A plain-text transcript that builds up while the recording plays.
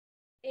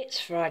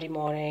It's Friday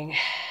morning.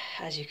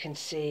 As you can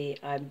see,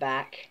 I'm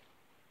back.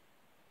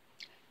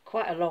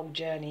 Quite a long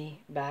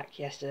journey back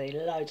yesterday.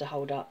 Loads of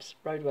hold-ups,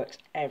 roadworks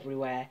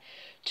everywhere.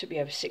 Took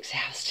me over 6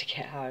 hours to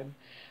get home.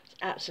 I was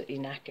absolutely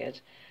knackered.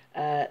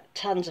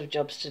 Tons of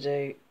jobs to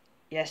do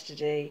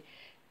yesterday.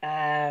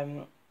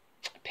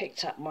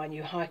 Picked up my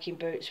new hiking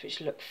boots,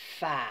 which look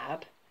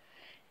fab.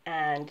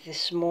 And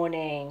this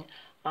morning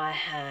I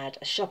had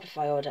a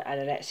Shopify order and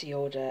an Etsy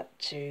order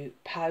to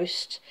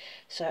post.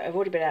 So I've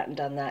already been out and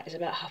done that. It's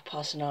about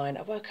 9:30.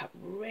 I woke up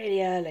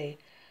really early.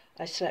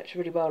 I slept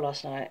really well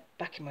last night,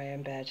 back in my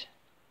own bed,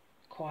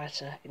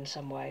 quieter in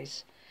some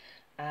ways.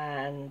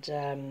 And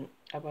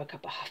I woke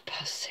up at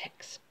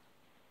 6:30.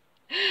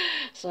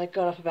 So I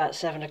got up about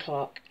 7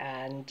 o'clock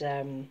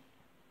and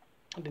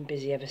I've been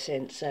busy ever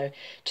since. So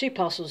 2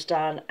 parcels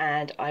done,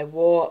 and I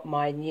wore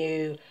my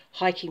new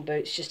hiking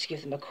boots just to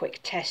give them a quick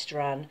test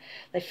run.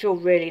 They feel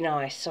really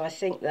nice, so I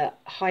think that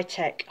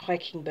high-tech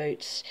hiking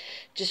boots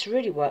just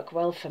really work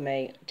well for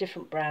me.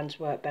 Different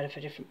brands work better for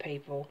different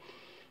people.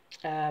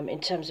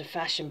 In terms of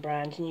fashion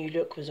brand, New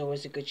Look was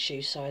always a good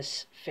shoe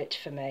size fit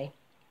for me.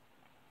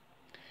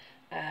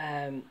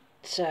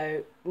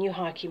 So new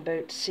hiking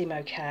boots seem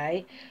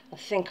okay. I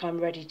think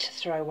I'm ready to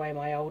throw away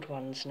my old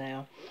ones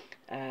now.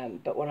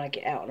 But when I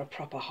get out on a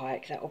proper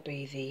hike, that will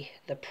be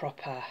the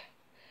proper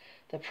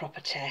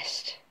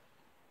test.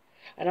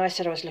 And I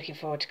said I was looking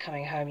forward to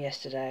coming home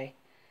yesterday,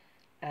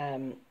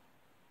 but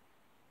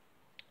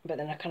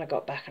then I kind of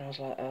got back and I was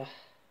like, oh,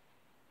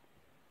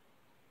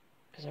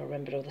 because I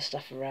remembered all the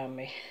stuff around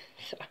me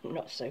that I'm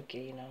not so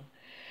keen on.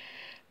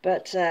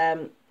 But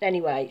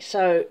anyway,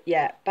 so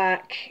yeah,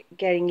 back,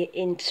 getting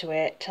into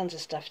it, tons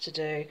of stuff to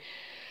do.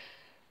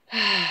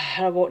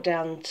 I walked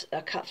down,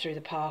 cut through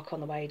the park on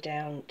the way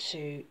down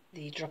to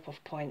the drop-off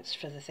points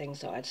for the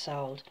things that I'd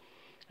sold,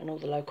 and all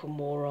the local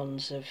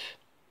morons have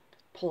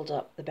pulled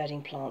up the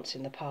bedding plants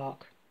in the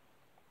park.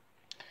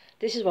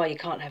 This is why you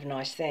can't have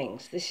nice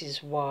things. This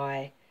is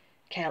why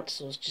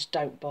councils just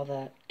don't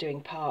bother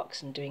doing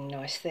parks and doing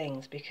nice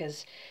things,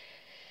 because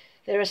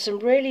there are some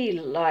really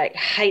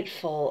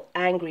hateful,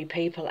 angry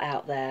people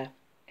out there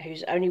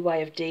whose only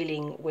way of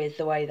dealing with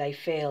the way they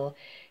feel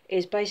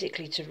is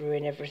basically to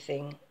ruin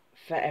everything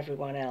for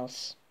everyone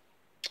else.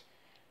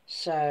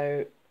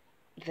 So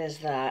there's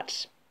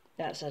that.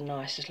 That's a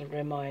nice little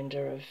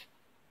reminder of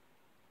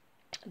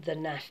the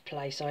naff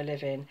place I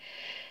live in.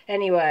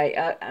 Anyway,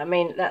 I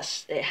mean,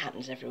 it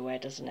happens everywhere,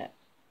 doesn't it?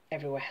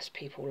 Everywhere has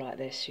people like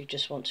this who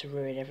just want to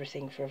ruin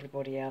everything for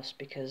everybody else,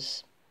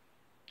 because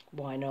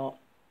why not?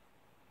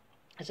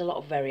 There's a lot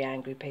of very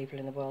angry people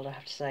in the world, I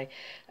have to say.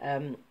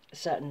 A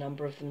certain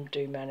number of them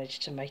do manage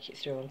to make it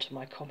through onto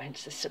my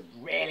comments. There's some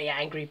really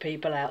angry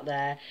people out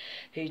there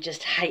who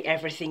just hate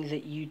everything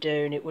that you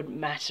do, and it wouldn't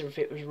matter if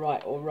it was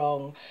right or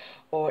wrong,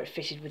 or it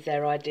fitted with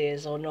their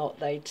ideas or not.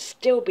 They'd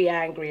still be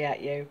angry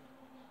at you.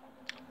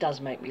 It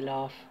does make me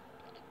laugh.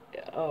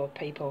 Oh,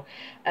 people.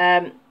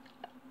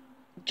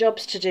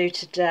 Jobs to do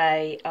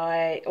today.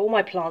 All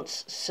my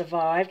plants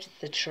survived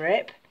the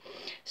trip,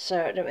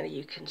 so I don't know whether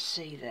you can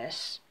see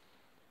this.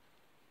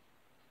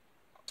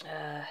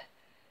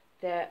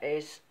 There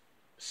is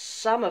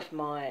some of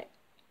my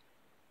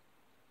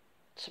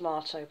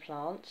tomato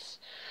plants,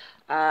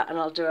 and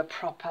I'll do a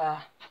proper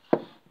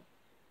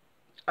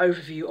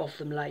overview of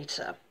them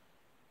later.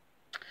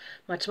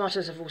 My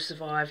tomatoes have all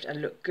survived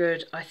and look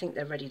good. I think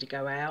they're ready to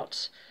go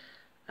out.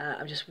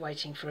 I'm just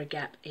waiting for a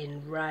gap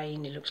in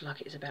rain. It looks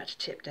like it's about to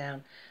tip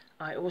down.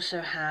 I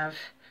also have,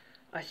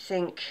 I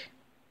think,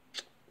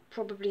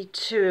 probably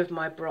 2 of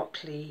my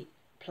broccoli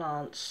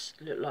plants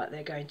look like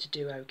they're going to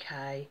do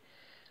okay.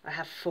 I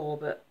have 4,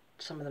 but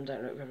some of them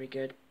don't look very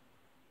good.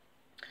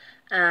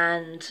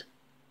 And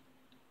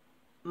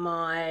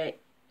my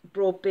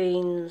broad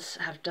beans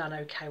have done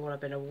okay while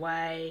I've been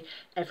away.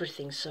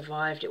 Everything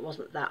survived. It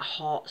wasn't that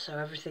hot, so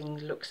everything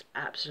looks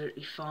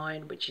absolutely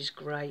fine, which is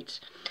great.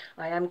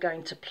 I am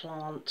going to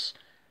plant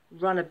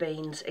runner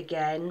beans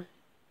again,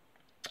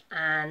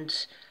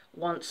 and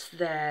once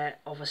they're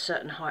of a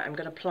certain height, I'm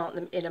going to plant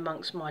them in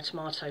amongst my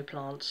tomato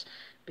plants,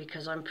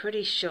 because I'm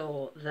pretty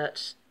sure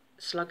that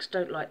slugs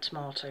don't like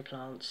tomato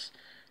plants,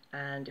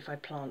 and if I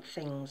plant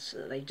things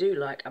that they do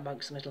like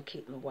amongst them, it'll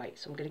keep them away.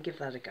 So I'm going to give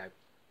that a go,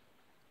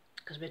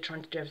 because we're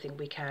trying to do everything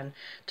we can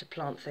to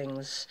plant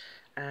things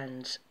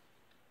and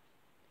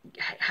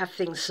have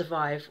things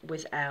survive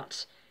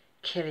without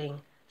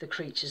killing the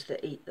creatures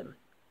that eat them.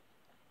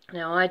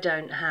 Now, I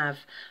don't have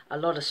a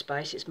lot of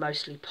space, it's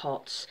mostly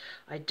pots.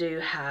 I do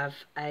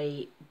have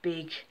a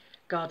big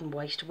garden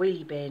waste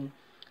wheelie bin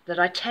that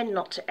I tend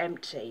not to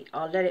empty.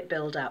 I'll let it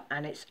build up,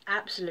 and it's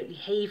absolutely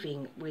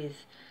heaving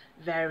with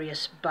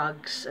various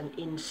bugs and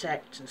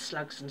insects and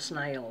slugs and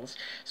snails.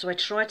 So I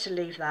try to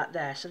leave that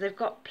there. So they've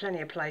got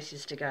plenty of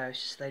places to go,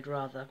 it's just they'd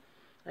rather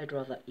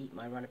eat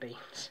my runner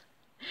beans.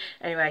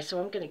 Anyway, so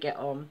I'm going to get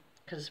on,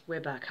 because we're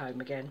back home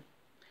again.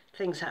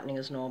 Things happening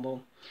as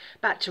normal.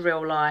 Back to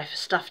real life,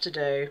 stuff to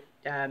do.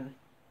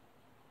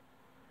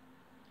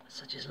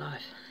 Such is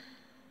life.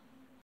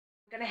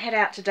 I'm going to head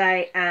out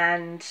today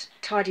and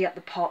tidy up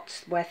the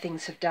pots where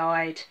things have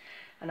died,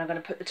 and I'm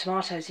going to put the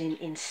tomatoes in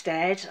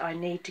instead. I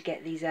need to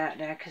get these out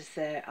now because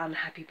they're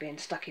unhappy being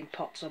stuck in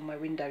pots on my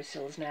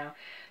windowsills now.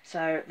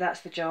 So that's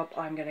the job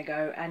I'm going to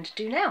go and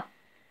do now.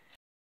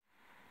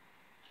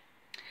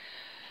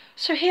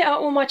 So here are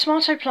all my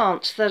tomato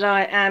plants that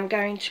I am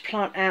going to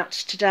plant out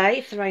today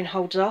if the rain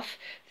holds off.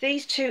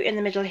 These two in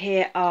the middle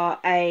here are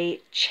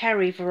a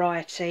cherry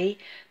variety.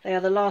 They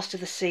are the last of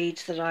the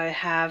seeds that I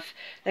have.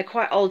 They're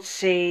quite old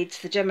seeds.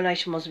 The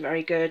germination wasn't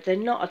very good. They're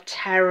not a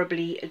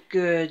terribly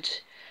good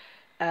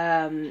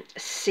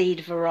seed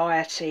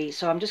variety,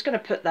 so I'm just going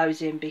to put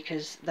those in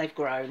because they've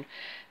grown.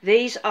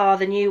 These are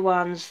the new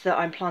ones that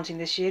I'm planting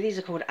this year. These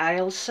are called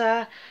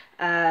Ailsa.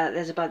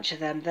 There's a bunch of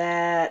them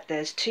there.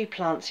 There's 2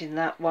 plants in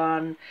that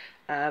one.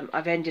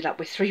 I've ended up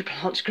with 3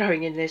 plants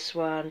growing in this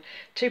one,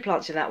 2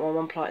 plants in that one,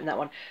 1 plant in that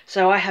one.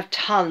 So I have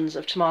tons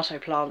of tomato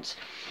plants.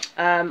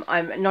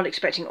 I'm not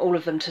expecting all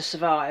of them to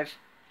survive,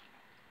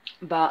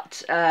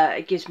 but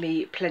it gives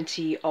me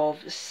plenty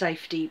of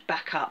safety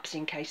backups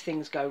in case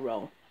things go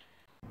wrong.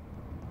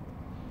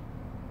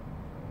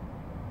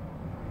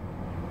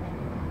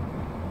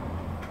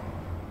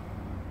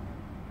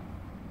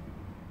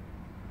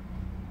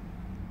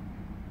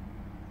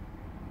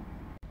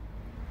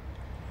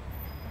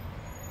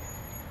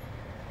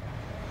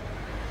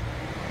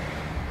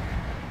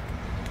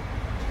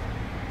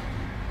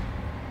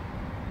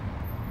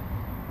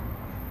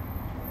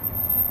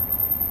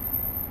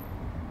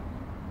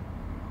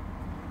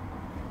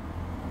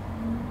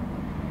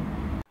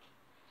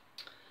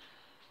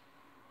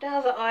 Now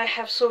that I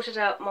have sorted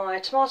out my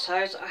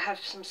tomatoes, I have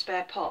some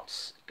spare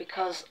pots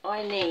because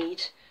I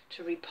need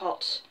to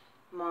repot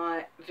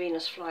my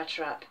Venus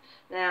flytrap.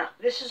 Now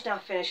this has now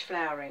finished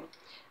flowering,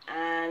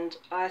 and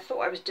I thought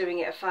I was doing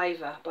it a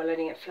favour by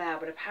letting it flower,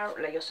 but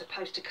apparently you're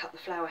supposed to cut the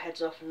flower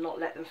heads off and not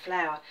let them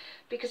flower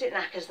because it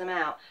knackers them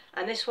out.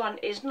 And this one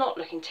is not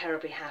looking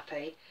terribly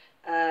happy,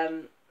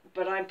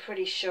 but I'm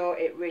pretty sure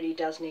it really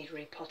does need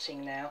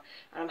repotting now,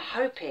 and I'm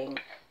hoping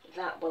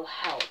that will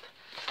help.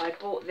 I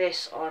bought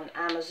this on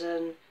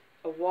Amazon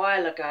a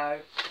while ago,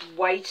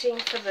 waiting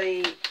for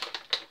the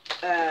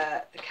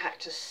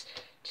cactus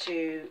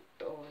to,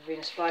 or the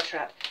Venus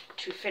flytrap,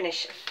 to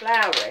finish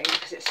flowering,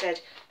 because it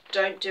said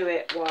don't do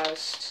it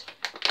whilst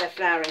they're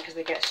flowering because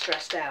they get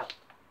stressed out.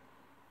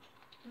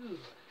 Ooh.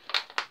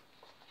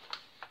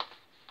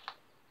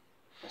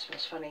 That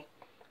smells funny.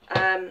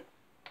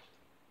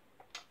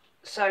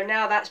 So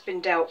now that's been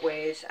dealt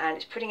with, and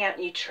it's putting out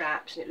new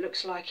traps, and it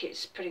looks like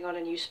it's putting on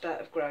a new spurt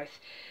of growth.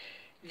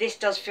 This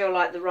does feel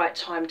like the right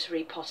time to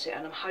repot it,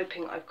 and I'm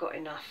hoping I've got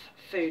enough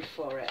food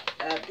for it.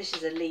 This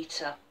is a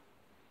litre,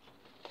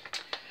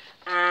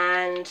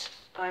 and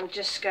I'm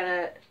just going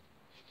to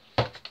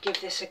give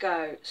this a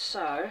go.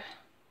 So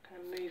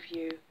I'm going to move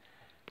you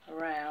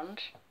around.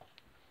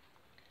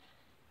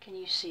 Can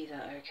you see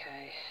that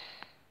okay?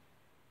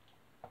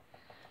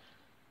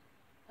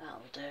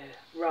 That'll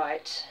do.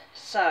 Right,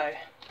 so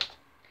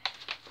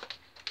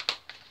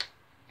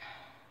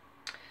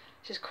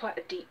this is quite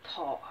a deep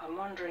pot. I'm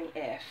wondering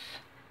if,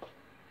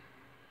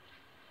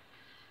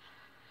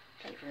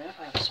 I don't even know if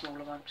I have a smaller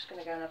one. I'm just going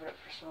to go and have a look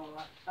for a smaller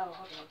one. Oh,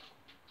 hold on.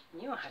 I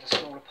knew I had a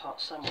smaller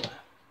pot somewhere.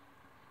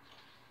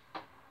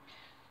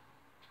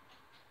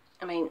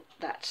 I mean,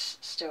 that's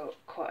still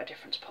quite a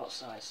different pot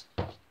size.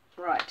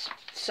 Right,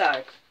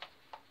 so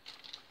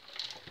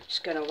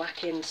just going to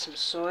whack in some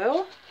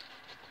soil,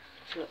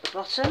 fill at the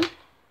bottom.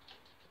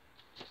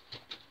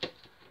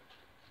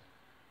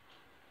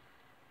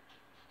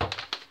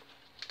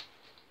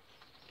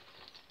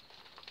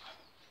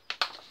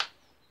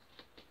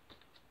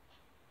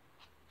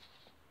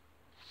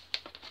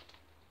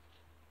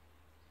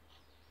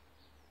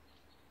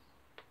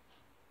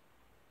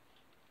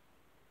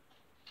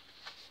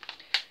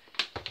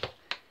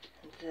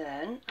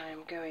 Then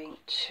I'm going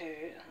to,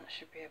 and that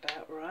should be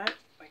about right,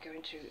 we're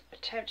going to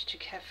attempt to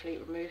carefully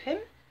remove him.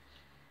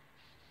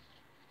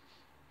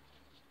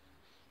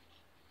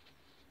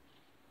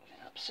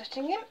 And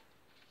upsetting him.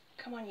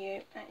 Come on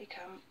you, out you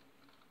come.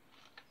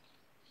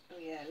 Oh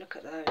yeah, look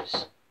at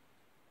those.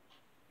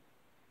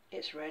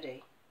 It's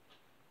ready.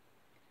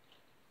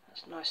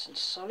 That's nice and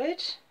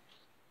solid.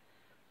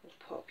 We'll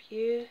pop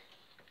you.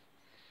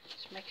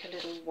 Let's make a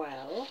little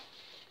well.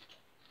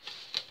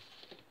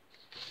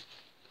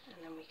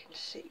 And then we can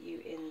sit you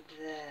in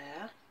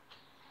there.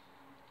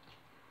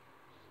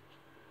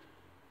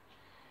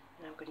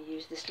 And I'm going to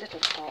use this little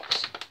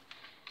pot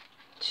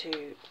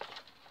to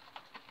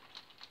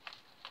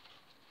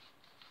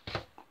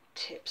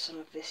tip some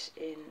of this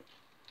in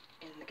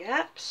the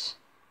gaps.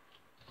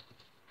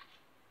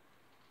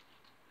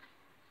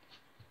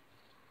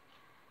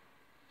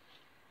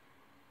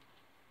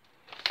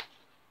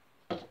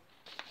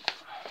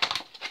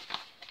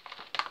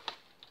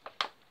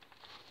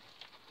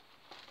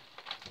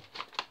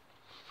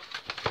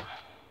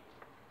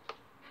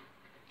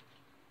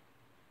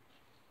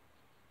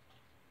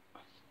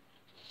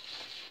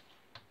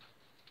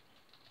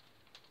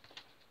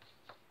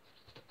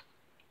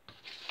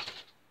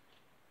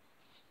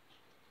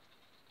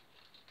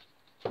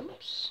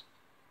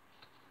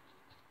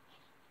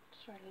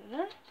 Sorry,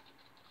 Luna.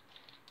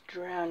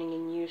 Drowning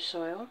in new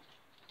soil.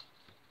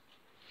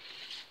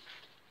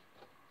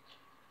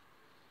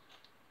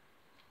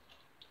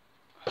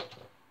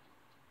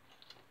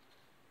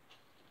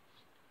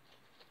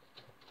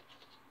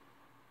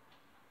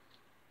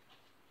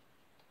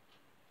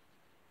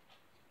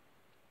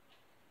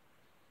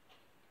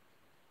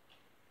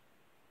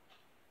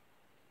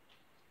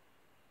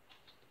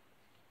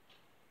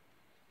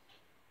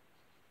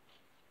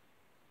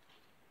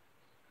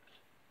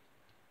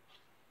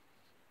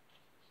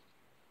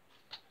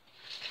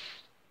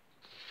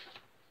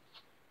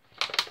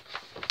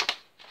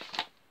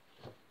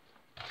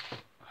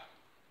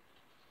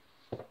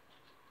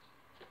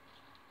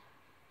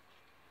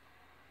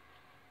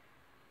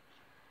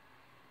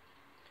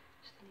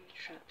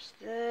 Traps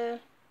there.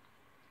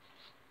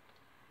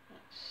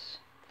 That's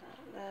that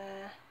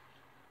there.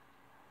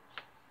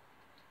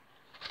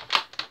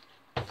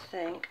 I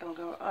think I'm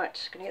going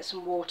to get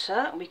some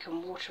water and we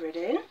can water it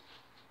in.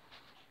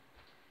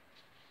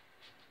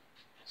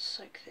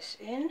 Soak this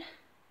in.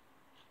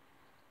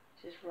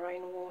 This is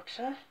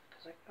rainwater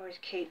because I always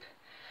keep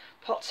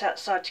pots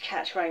outside to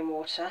catch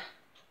rainwater.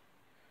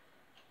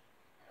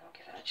 I'll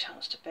give it a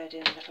chance to bed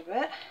in a little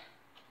bit.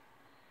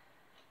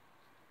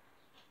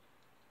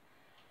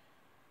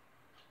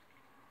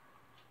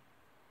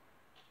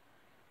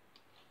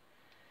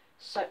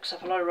 Soaks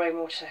up a lot of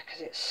rainwater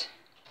because it's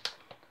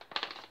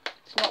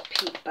not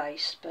peat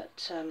based, but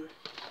it's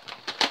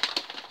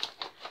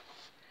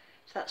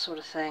that sort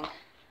of thing.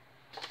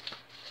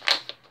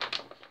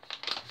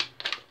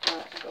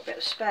 Right, I've got a bit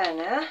of spare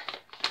now.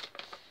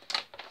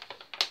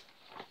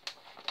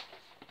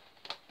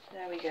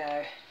 There we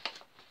go.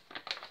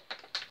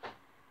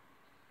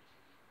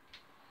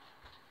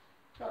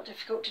 Not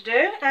difficult to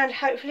do, and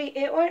hopefully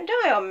it won't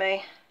die on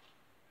me.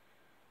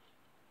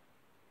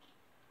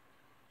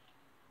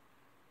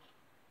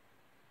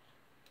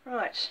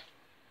 Right,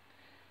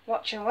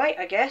 watch and wait,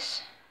 I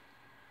guess.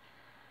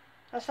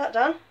 That's that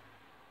done.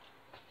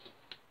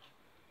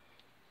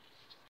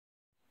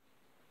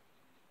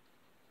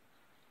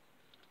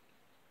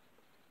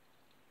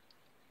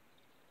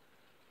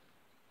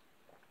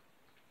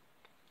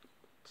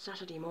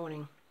 Saturday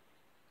morning.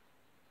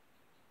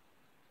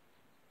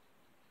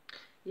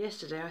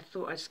 Yesterday I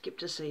thought I'd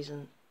skipped a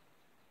season.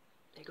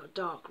 It got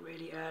dark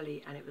really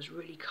early and it was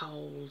really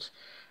cold,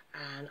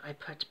 and I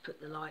had to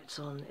put the lights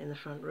on in the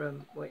front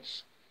room,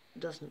 which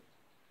doesn't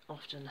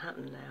often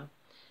happen now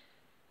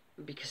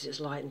because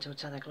it's light until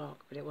 10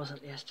 o'clock, but it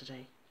wasn't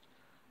yesterday.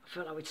 I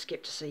felt like we'd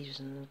skipped a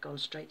season and gone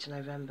straight to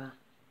November.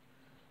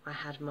 I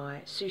had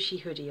my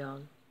sushi hoodie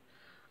on,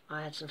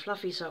 I had some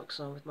fluffy socks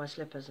on with my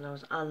slippers, and I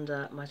was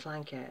under my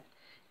blanket.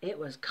 It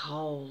was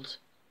cold.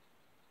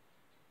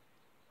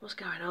 What's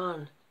going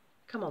on?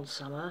 Come on,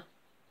 summer,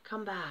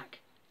 come back.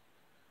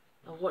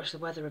 I'll watch the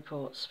weather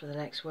reports for the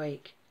next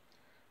week,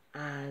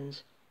 and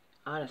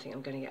I don't think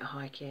I'm going to get a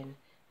hike in.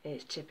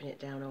 It's tipping it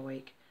down all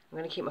week. I'm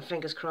going to keep my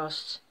fingers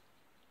crossed.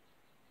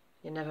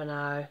 You never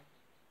know.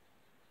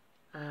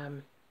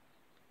 I'm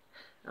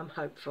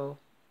hopeful,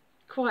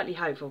 quietly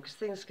hopeful, because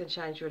things can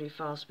change really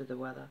fast with the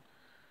weather.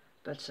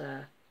 But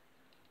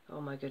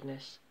oh my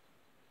goodness.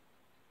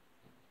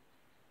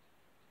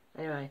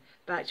 Anyway,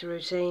 back to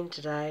routine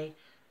today.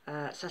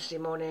 Saturday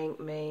morning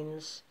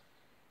means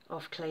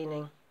off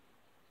cleaning.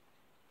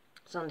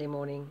 Sunday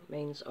morning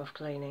means off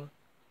cleaning.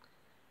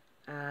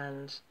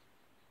 And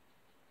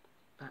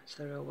back to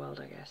the real world,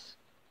 I guess.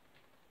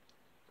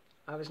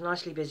 I was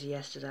nicely busy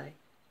yesterday.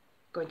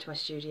 Got into my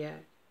studio,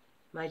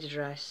 made a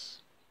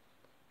dress.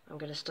 I'm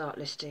going to start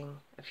listing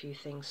a few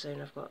things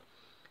soon. I've got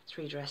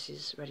 3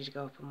 dresses ready to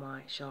go up on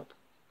my shop,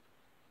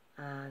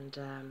 and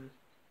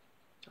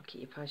I'll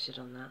keep you posted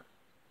on that.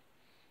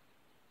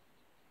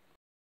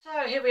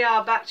 So here we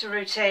are, back to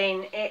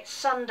routine. It's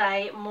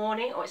Sunday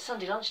morning, or it's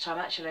Sunday lunchtime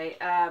actually.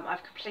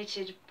 I've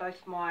completed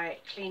both my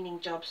cleaning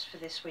jobs for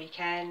this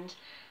weekend,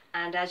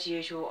 and as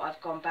usual I've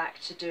gone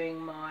back to doing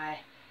my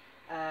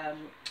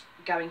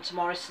going to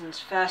Morrison's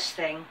first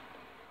thing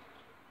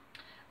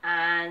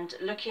and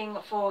looking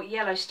for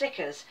yellow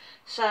stickers.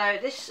 So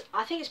this,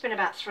 I think it's been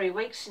about 3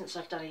 weeks since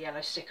I've done a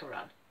yellow sticker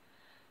run,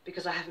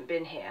 because I haven't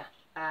been here,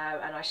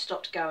 and I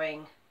stopped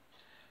going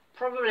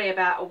probably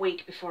about a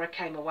week before I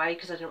came away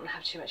because I didn't want to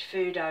have too much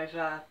food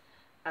over,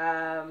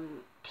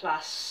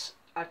 plus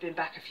I've been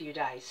back a few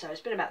days, so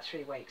it's been about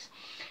 3 weeks.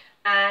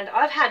 And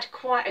I've had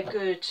quite a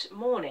good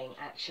morning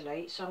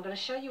actually, so I'm going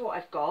to show you what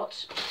I've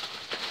got.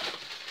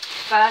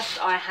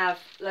 First I have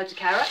loads of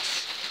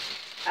carrots.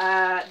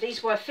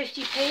 These were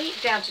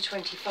 50p down to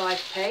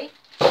 25p.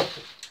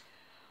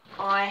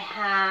 I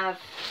have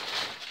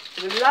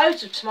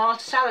loads of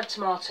salad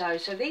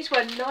tomatoes, so these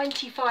were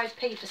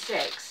 95p for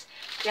 6,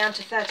 down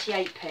to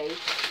 38p.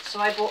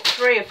 So I bought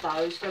 3 of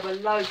those. There were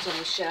loads on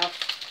the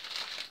shelf.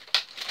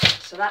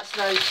 So that's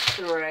those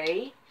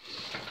 3.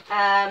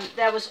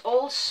 There was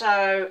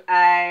also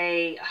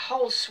a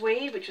whole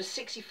Swede, which was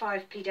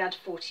 65p down to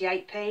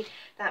 48p.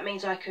 That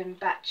means I can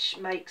batch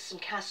make some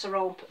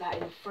casserole and put that in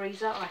the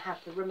freezer. I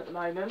have the room at the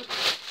moment.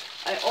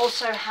 I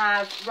also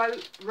have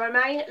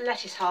romaine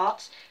lettuce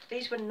hearts.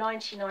 These were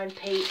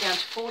 99p down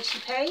to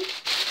 40p,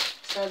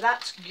 so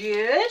that's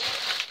good.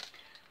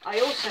 I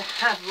also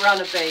have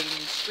runner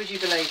beans, would you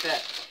believe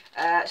it?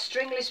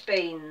 Stringless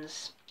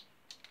beans.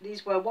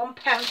 These were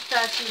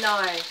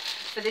 £1.39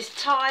 for this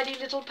tiny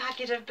little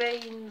packet of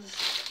beans.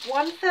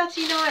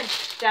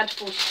 £1.39 down to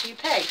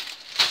 42p.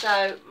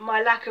 So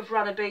my lack of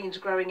runner beans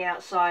growing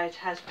outside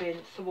has been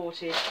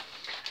thwarted.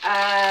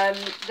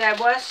 There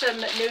were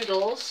some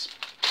noodles,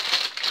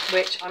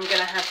 which I'm going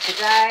to have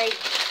today.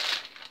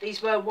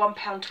 These were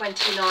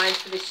 £1.29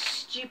 for this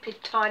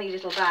stupid tiny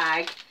little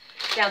bag,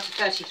 down to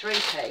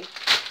 33p.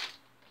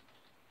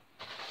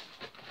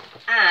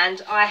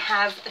 And I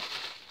have a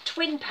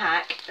twin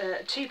pack,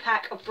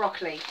 2-pack of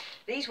broccoli.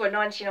 These were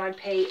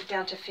 99p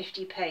down to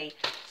 50p.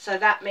 So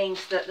that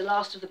means that the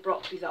last of the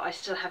broccoli that I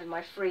still have in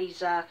my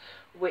freezer,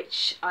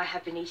 which I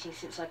have been eating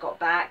since I got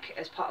back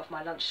as part of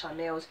my lunchtime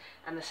meals,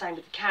 and the same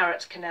with the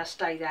carrots, can now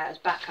stay there as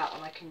backup,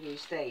 and I can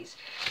use these.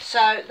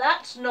 So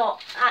that's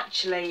not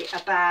actually a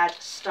bad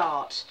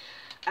start.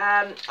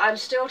 I'm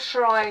still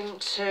trying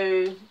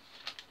to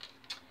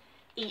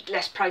eat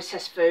less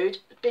processed food.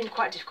 It's been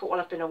quite difficult while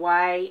I've been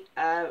away.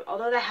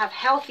 Although they have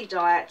healthy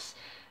diets,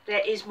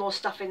 there is more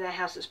stuff in their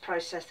house that's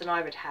processed than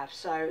I would have.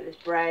 So there's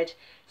bread,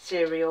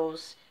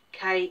 cereals,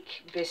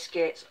 cake,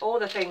 biscuits, all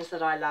the things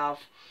that I love.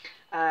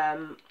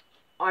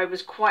 I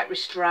was quite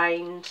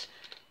restrained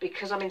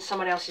because I'm in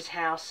someone else's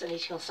house and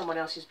eating on someone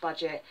else's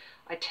budget.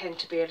 I tend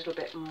to be a little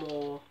bit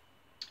more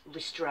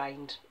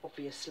restrained,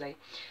 obviously.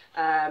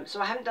 So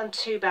I haven't done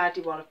too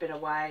badly while I've been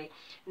away.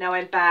 Now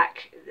I'm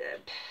back.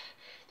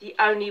 The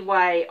only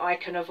way I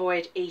can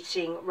avoid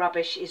eating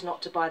rubbish is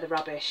not to buy the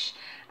rubbish.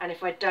 And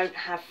if I don't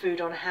have food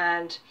on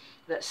hand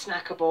that's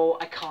snackable,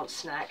 I can't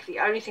snack. The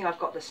only thing I've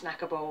got that's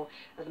snackable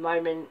at the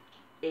moment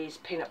is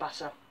peanut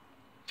butter,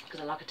 because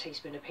I like a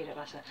teaspoon of peanut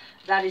butter.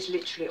 That is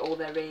literally all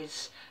there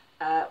is,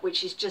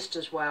 which is just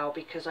as well,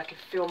 because I can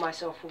feel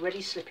myself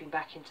already slipping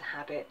back into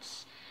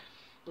habits.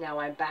 Now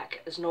I'm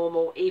back as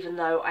normal, even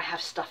though I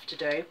have stuff to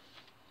do.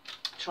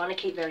 Trying to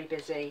keep very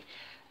busy.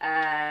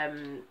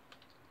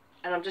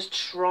 And I'm just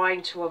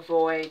trying to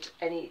avoid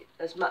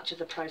as much of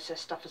the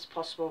processed stuff as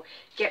possible,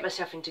 get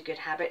myself into good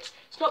habits.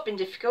 It's not been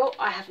difficult.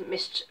 I haven't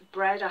missed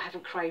bread, I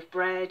haven't craved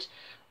bread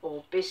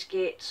or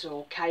biscuits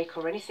or cake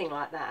or anything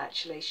like that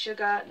actually.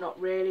 Sugar, not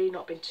really,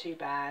 not been too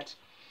bad.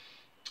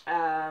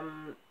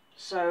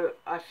 So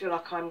I feel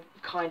like I'm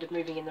kind of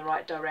moving in the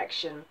right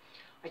direction.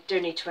 I do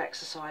need to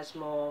exercise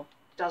more.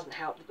 Doesn't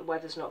help that the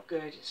weather's not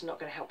good. It's not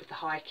going to help with the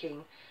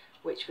hiking,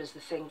 which was the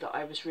thing that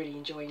I was really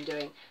enjoying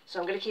doing. So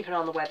I'm going to keep an eye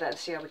on the weather and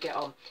see how we get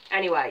on.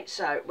 Anyway,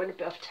 so went a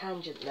bit off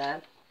tangent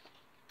there.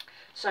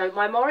 So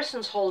my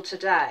Morrison's haul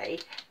today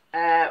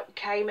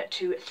came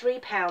to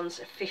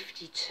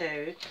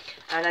 £3.52,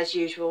 and as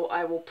usual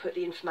I will put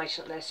the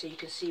information up there so you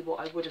can see what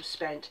I would have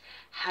spent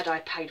had I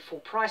paid full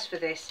price for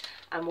this,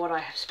 and what I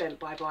have spent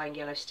by buying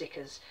yellow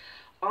stickers.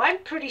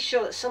 I'm pretty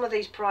sure that some of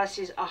these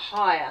prices are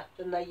higher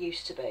than they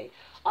used to be.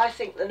 I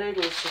think the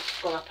noodles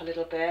have gone up a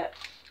little bit.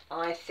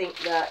 I think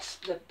that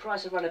the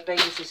price of runner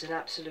beans is an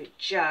absolute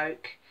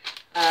joke.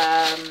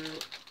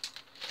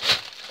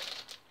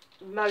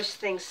 Most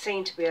things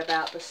seem to be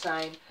about the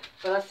same,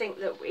 but I think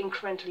that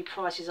incrementally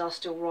prices are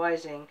still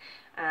rising,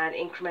 and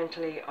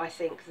incrementally I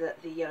think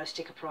that the yellow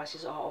sticker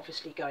prices are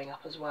obviously going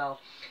up as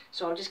well.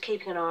 So I'm just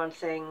keeping an eye on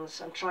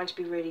things. I'm trying to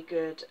be really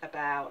good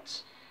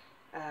about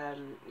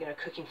you know,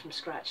 cooking from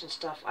scratch and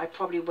stuff. I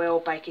probably will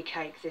bake a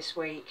cake this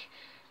week,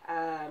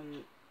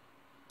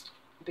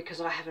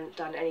 because I haven't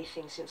done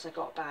anything since I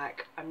got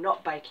back. I'm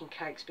not baking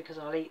cakes because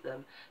I'll eat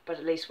them, but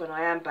at least when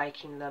I am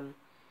baking them,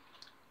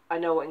 I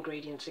know what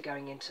ingredients are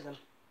going into them.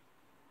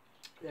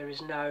 There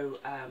is no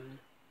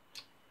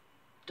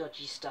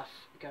dodgy stuff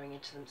going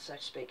into them, so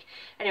to speak.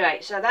 Anyway,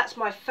 so that's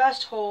my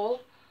first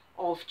haul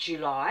of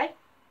July.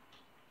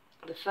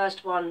 The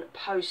first one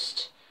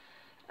post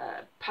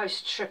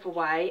trip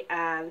away,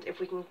 and if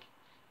we can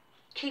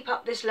keep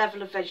up this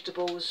level of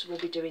vegetables, we'll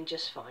be doing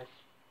just fine.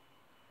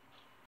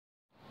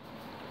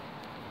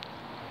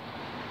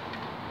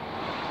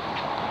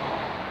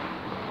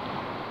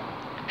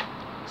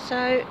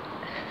 So,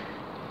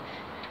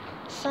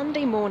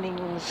 Sunday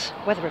morning's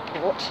weather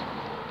report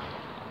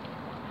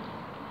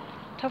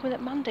told me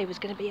that Monday was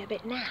going to be a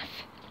bit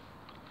naff.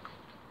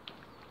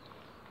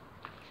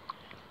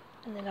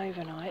 And then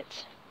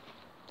overnight,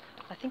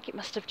 I think it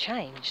must have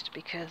changed,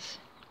 because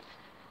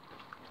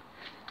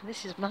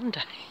this is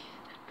Monday.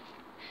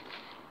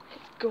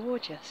 It's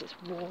gorgeous, it's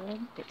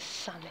warm, it's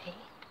sunny.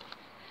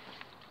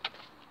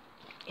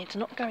 It's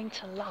not going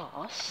to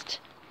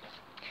last,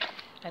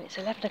 and it's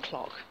 11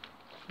 o'clock.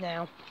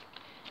 Now,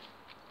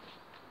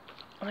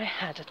 I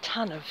had a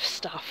ton of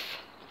stuff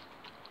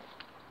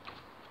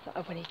that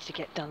I needed to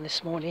get done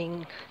this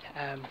morning,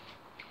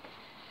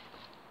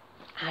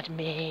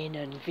 admin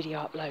and video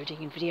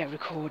uploading and video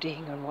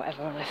recording and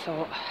whatever, and I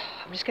thought,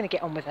 I'm just going to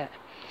get on with it.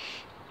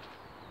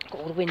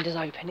 Got all the windows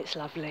open, it's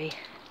lovely.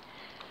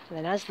 And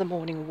then as the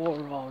morning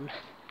wore on,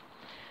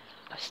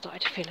 I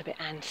started to feel a bit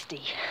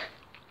angsty.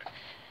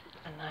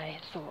 and I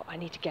thought, I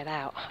need to get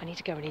out, I need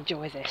to go and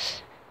enjoy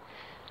this.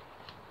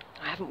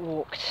 I haven't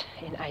walked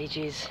in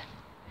ages,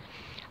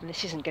 and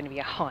this isn't going to be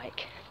a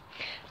hike.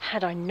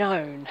 Had I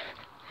known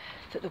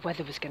that the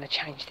weather was going to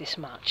change this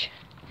much,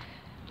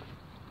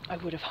 I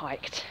would have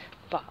hiked,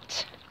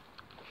 but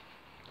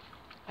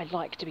I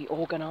like to be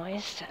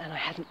organised, and I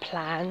hadn't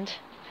planned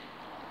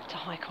to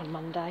hike on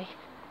Monday,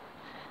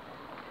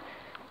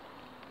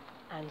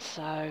 and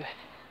so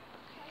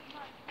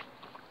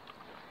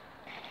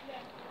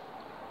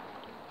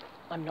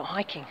I'm not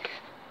hiking.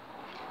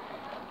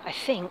 I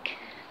think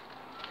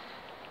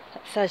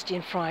that Thursday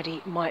and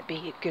Friday might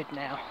be good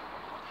now,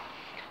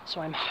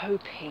 so I'm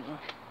hoping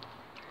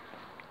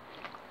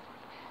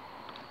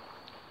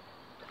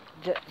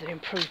that the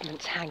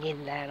improvements hang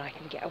in there and I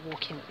can get a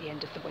walk in at the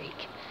end of the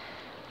week,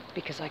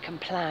 because I can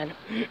plan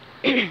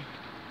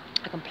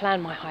I can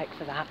plan my hike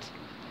for that.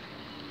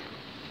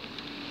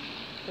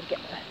 Got to get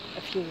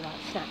a few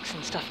snacks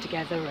and stuff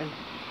together and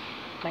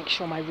make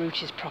sure my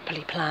route is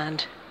properly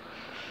planned.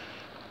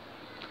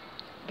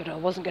 But I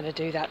wasn't going to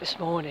do that this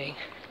morning,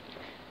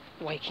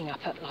 waking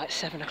up at like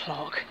 7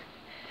 o'clock,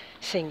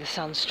 seeing the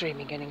sun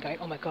streaming in and going,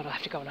 oh my god, I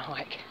have to go on a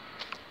hike,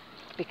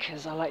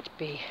 because I like to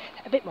be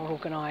a bit more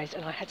organised,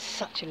 and I had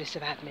such a list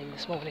of admin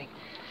this morning.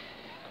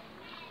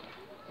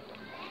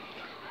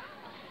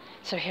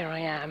 So here I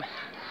am.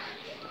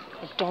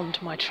 I've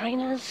donned my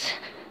trainers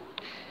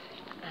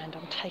and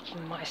I'm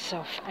taking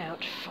myself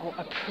out for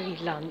a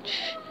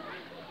pre-lunch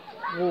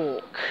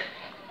walk.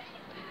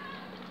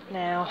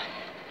 Now,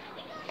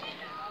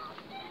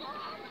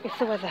 if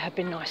the weather had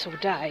been nice all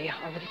day,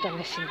 I would have done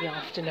this in the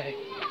afternoon.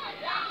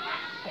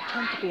 I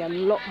tend to be a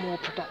lot more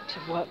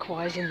productive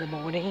work-wise in the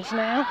mornings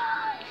now,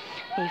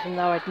 even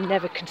though I'd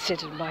never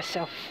considered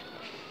myself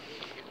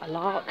a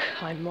lark.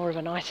 I'm more of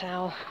a night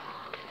owl.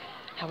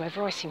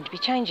 However, I seem to be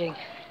changing,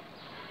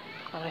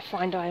 and I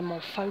find I am more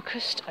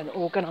focused and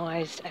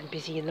organised and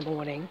busy in the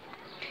morning.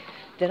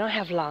 Then I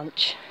have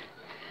lunch,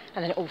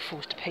 and then it all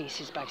falls to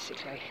pieces,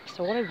 basically.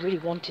 So what I really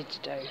wanted to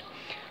do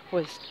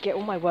was get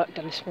all my work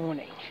done this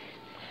morning,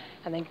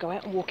 and then go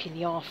out and walk in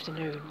the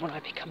afternoon when I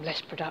become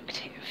less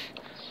productive,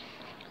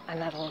 and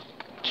that'll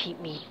keep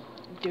me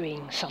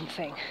doing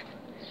something.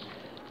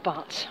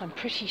 But I'm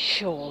pretty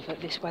sure that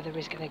this weather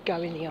is going to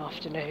go in the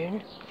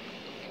afternoon,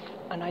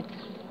 and I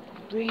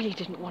really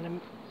didn't want to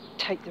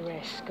take the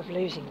risk of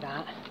losing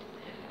that,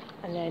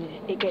 and then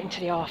it getting to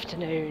the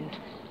afternoon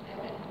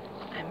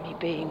and me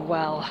being,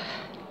 well,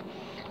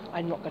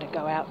 I'm not going to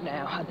go out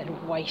now, and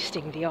then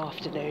wasting the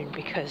afternoon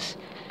because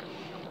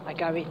I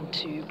go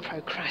into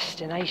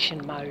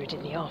procrastination mode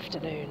in the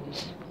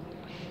afternoons.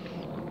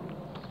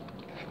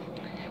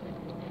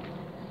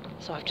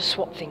 So I've just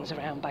swapped things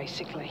around,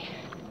 basically.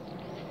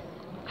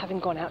 Having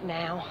gone out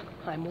now,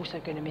 I'm also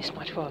going to miss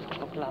my 12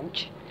 o'clock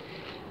lunch.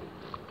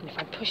 And if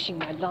I'm pushing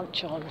my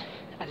lunch on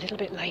a little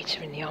bit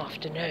later in the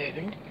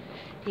afternoon,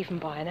 even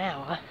by an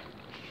hour,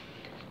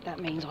 that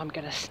means I'm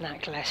going to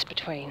snack less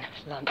between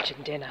lunch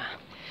and dinner.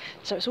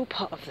 So it's all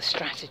part of the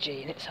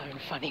strategy in its own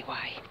funny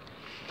way.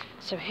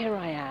 So here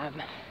I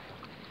am,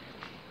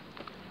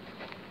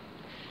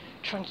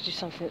 trying to do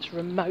something that's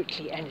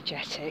remotely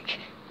energetic.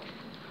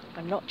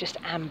 I'm not just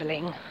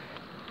ambling,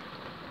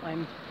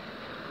 I'm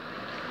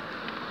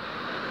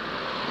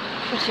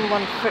putting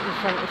one foot in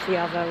front of the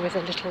other with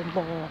a little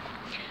more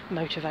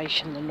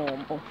motivation than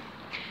normal.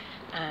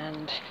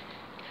 And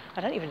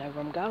I don't even know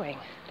where I'm going.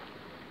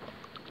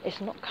 It's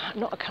not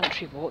a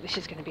country walk, this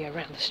is going to be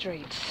around the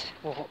streets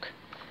walk.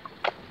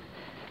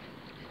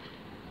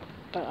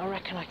 But I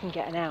reckon I can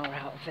get an hour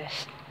out of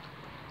this.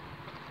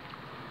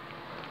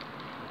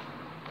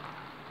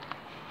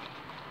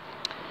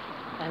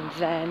 And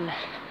then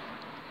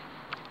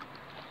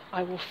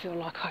I will feel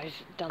like I've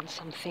done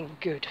something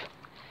good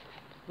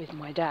with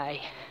my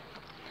day.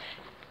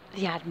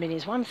 The admin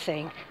is one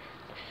thing,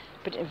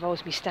 but it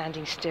involves me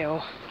standing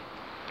still,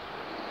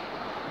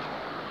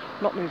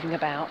 not moving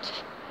about,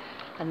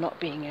 and not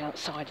being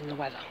outside in the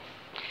weather.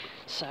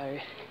 So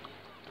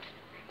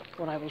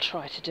what I will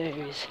try to do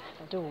is,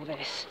 I'll do all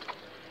this,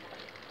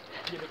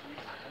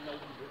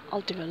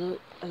 I'll do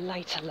a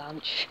later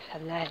lunch,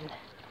 and then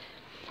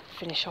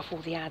finish off all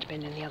the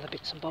admin and the other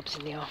bits and bobs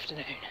in the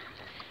afternoon.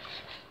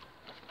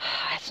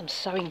 I had some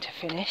sewing to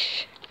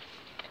finish,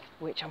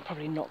 which I'm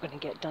probably not going to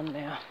get done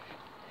now.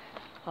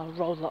 I'll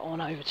roll that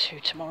on over to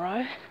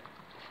tomorrow.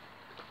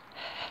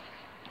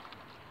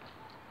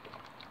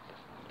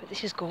 But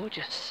this is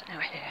gorgeous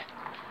out here.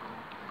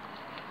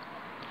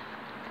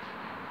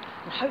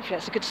 And hopefully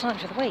that's a good sign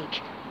for the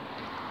week,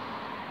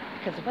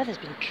 because the weather's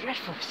been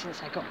dreadful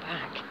since I got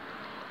back.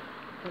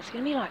 And it's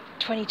going to be like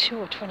 22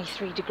 or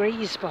 23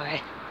 degrees by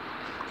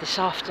this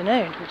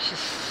afternoon, which is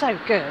so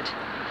good.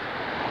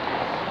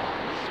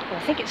 Well,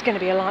 I think it's going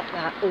to be like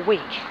that all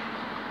week.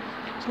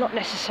 It's not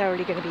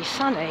necessarily going to be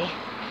sunny,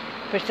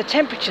 but if the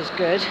temperature's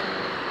good,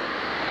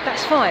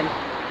 that's fine.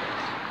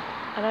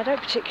 And I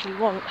don't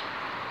particularly want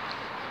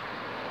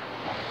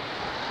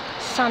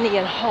sunny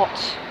and hot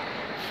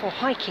for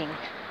hiking.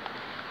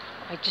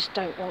 I just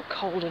don't want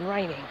cold and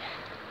raining.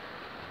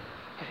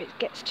 if it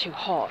gets too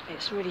hot,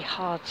 it's really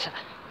hard to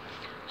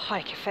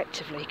hike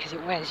effectively because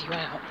it wears you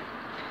out.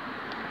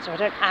 So I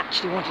don't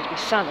actually want it to be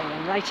sunny,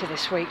 and later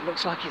this week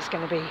looks like it's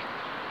going to be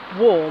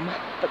warm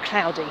but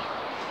cloudy,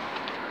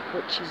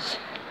 which is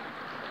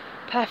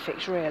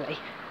perfect really,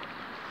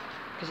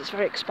 because it's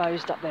very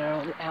exposed up there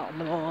out on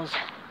the moors.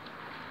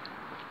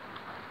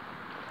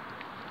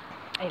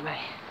 Anyway,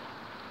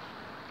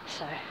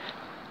 so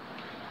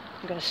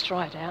I'm going to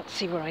stride out,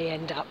 see where I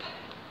end up.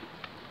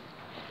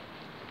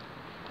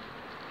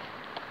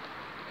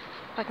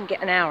 If I can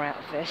get an hour out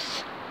of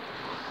this,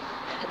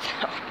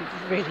 that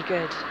would be really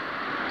good.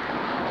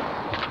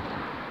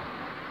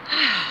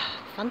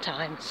 Fun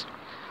times.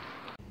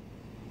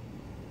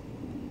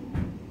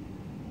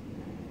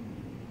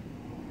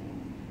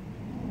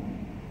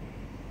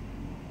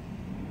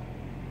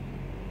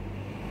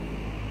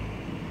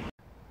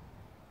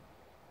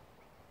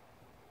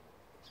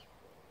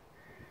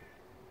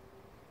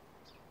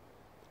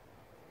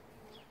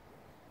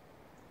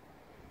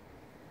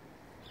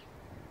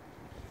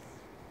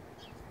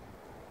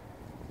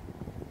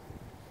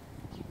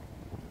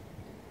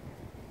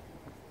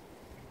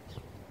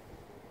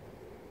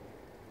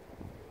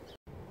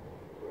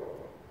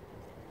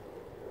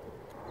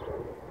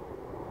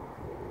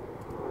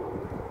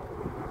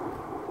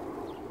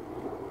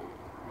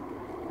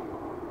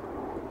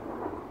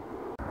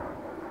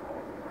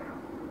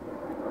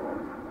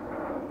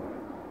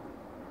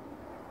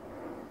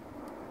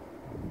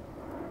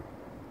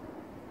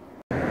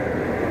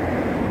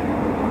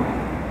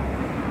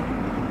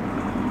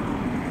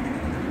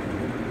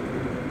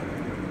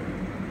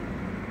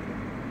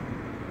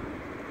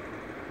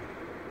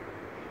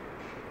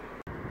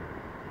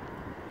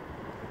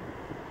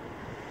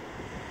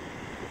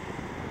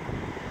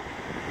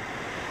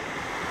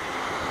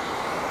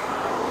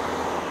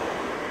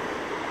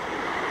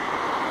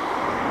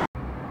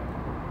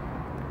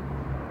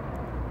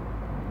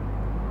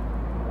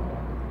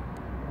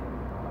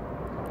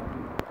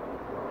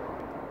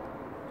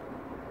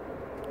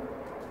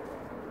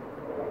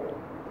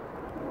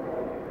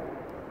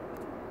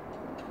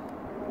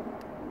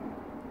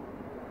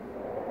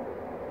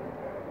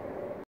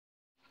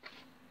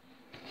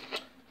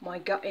 My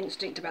gut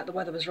instinct about the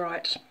weather was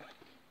right.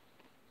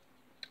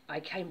 I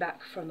came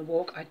back from the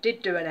walk. I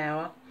did do an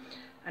hour,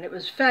 and it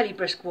was fairly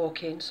brisk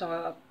walking,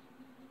 so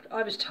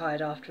I was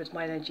tired afterwards.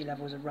 My energy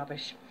levels are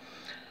rubbish.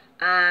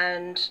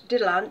 And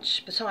did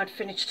lunch. By the time I'd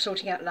finished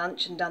sorting out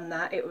lunch and done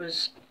that, it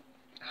was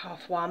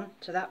 1:30,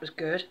 so that was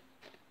good.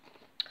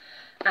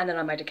 And then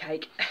I made a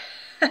cake.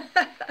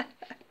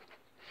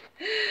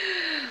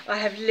 I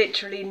have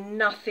literally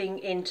nothing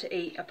in to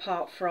eat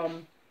apart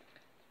from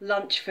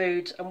lunch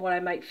foods and what I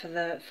make for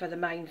the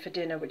main for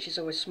dinner, which is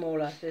always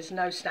smaller. There's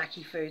no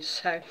snacky foods,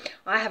 so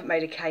I haven't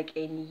made a cake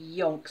in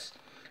yonks.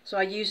 So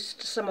I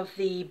used some of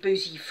the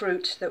boozy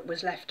fruit that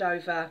was left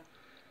over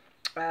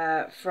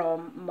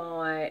from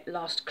my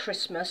last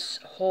Christmas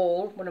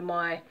haul, one of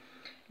my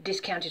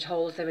discounted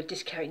hauls. They were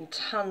discounting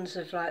tons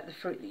of like the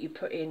fruit that you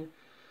put in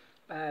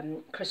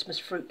Christmas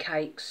fruit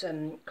cakes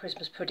and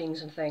Christmas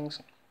puddings and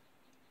things.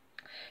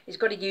 It's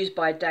got a use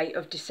by date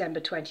of December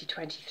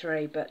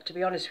 2023, but to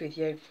be honest with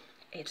you,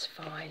 it's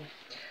fine.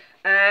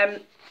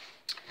 And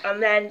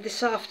then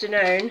this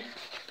afternoon,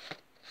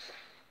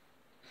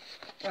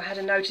 I had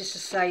a notice to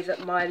say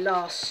that my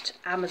last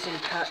Amazon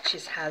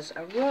purchase has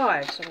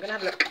arrived, so I'm going to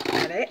have a look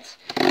at it.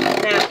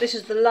 Now, this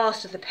is the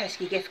last of the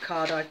pesky gift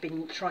card I've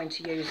been trying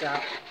to use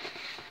up,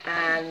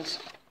 and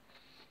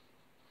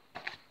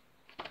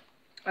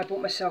I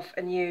bought myself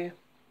a new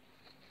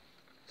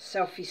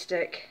selfie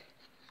stick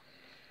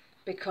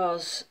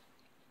because,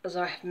 as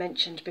I have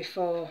mentioned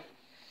before,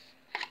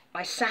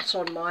 I sat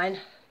on mine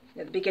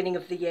at the beginning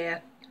of the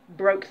year,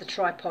 broke the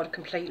tripod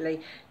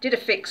completely, did a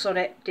fix on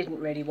it, didn't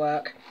really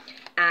work,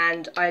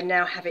 and I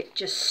now have it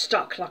just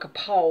stuck like a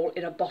pole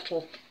in a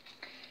bottle.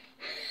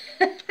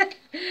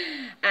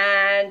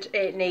 And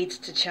it needs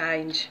to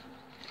change.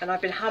 And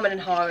I've been humming and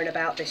hawing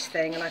about this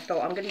thing, and I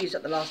thought I'm going to use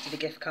up the last of the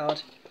gift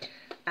card.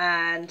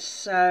 And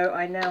so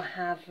I now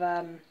have,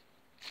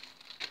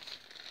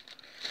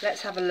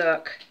 let's have a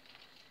look.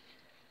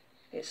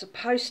 It's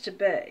supposed to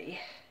be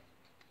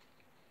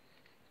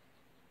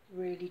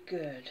really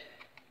good.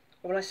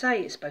 Well, I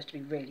say it's supposed to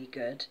be really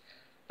good.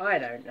 I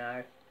don't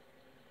know.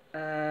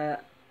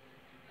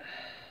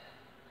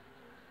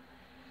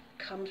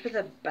 Comes with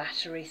a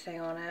battery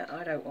thing on it.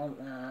 I don't want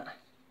that.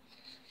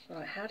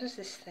 Right, how does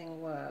this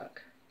thing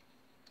work?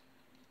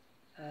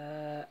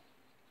 Right,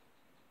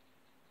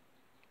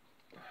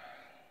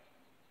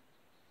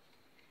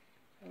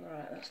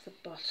 that's the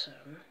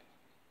bottom.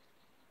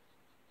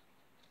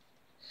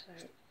 So,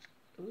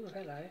 ooh,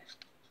 hello.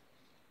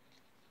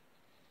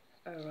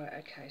 Oh, right,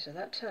 okay, so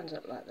that turns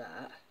up like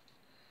that.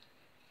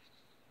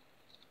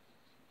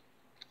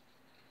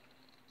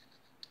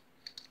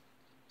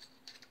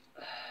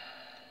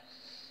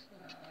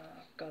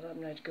 God,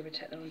 I'm no good with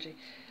technology.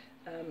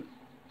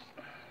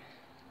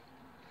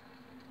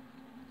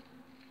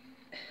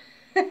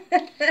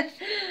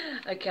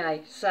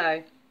 Okay,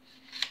 so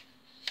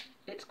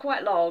it's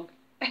quite long,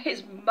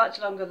 It's much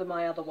longer than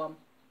my other one.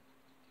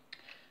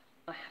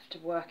 I have to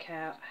work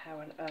out how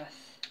on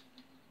earth.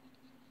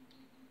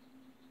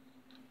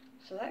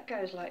 So that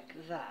goes like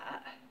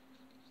that.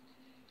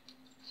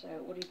 So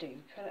what do?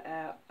 You pull it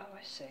out. Oh,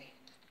 I see.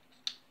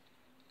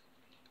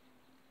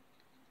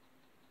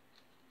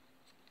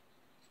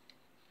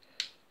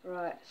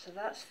 Right, so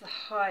that's the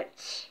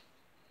height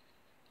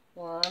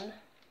one.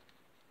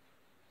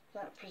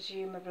 That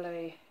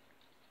presumably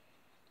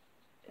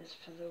is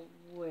for the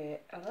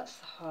width. Oh, that's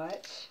the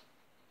height.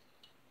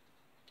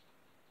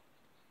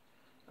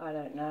 I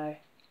don't know.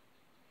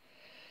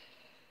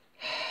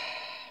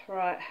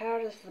 Right, how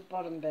does the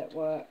bottom bit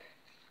work?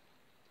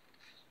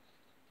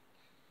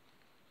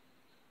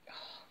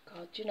 Oh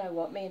God, do you know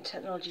what? Me and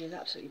technology is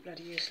absolutely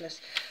bloody useless.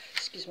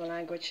 Excuse my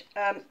language.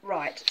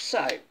 Right,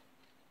 so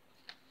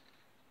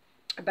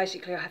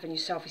basically I have a new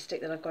selfie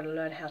stick that I've got to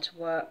learn how to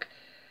work.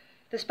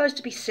 They're supposed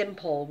to be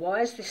simple. Why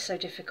is this so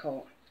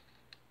difficult?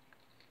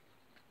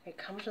 It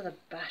comes with a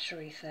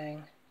battery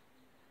thing.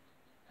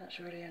 That's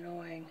really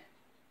annoying.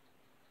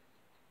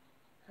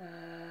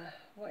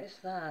 What is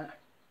that?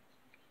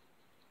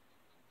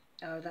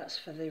 Oh, that's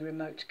for the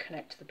remote to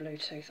connect to the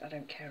Bluetooth. I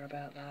don't care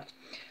about that.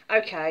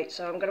 Okay,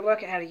 so I'm going to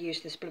work out how to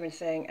use this blooming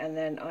thing, and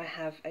then I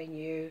have a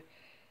new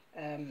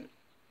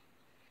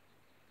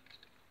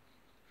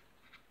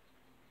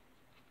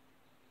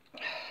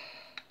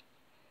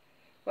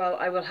well,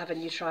 I will have a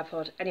new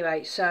tripod.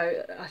 Anyway,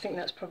 so I think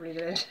that's probably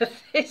the end of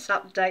this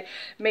update.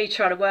 Me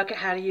trying to work out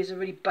how to use a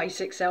really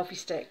basic selfie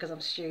stick because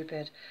I'm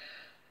stupid.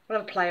 We'll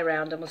have a play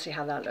around and we'll see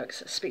how that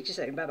looks. Speak to you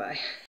soon. Bye-bye.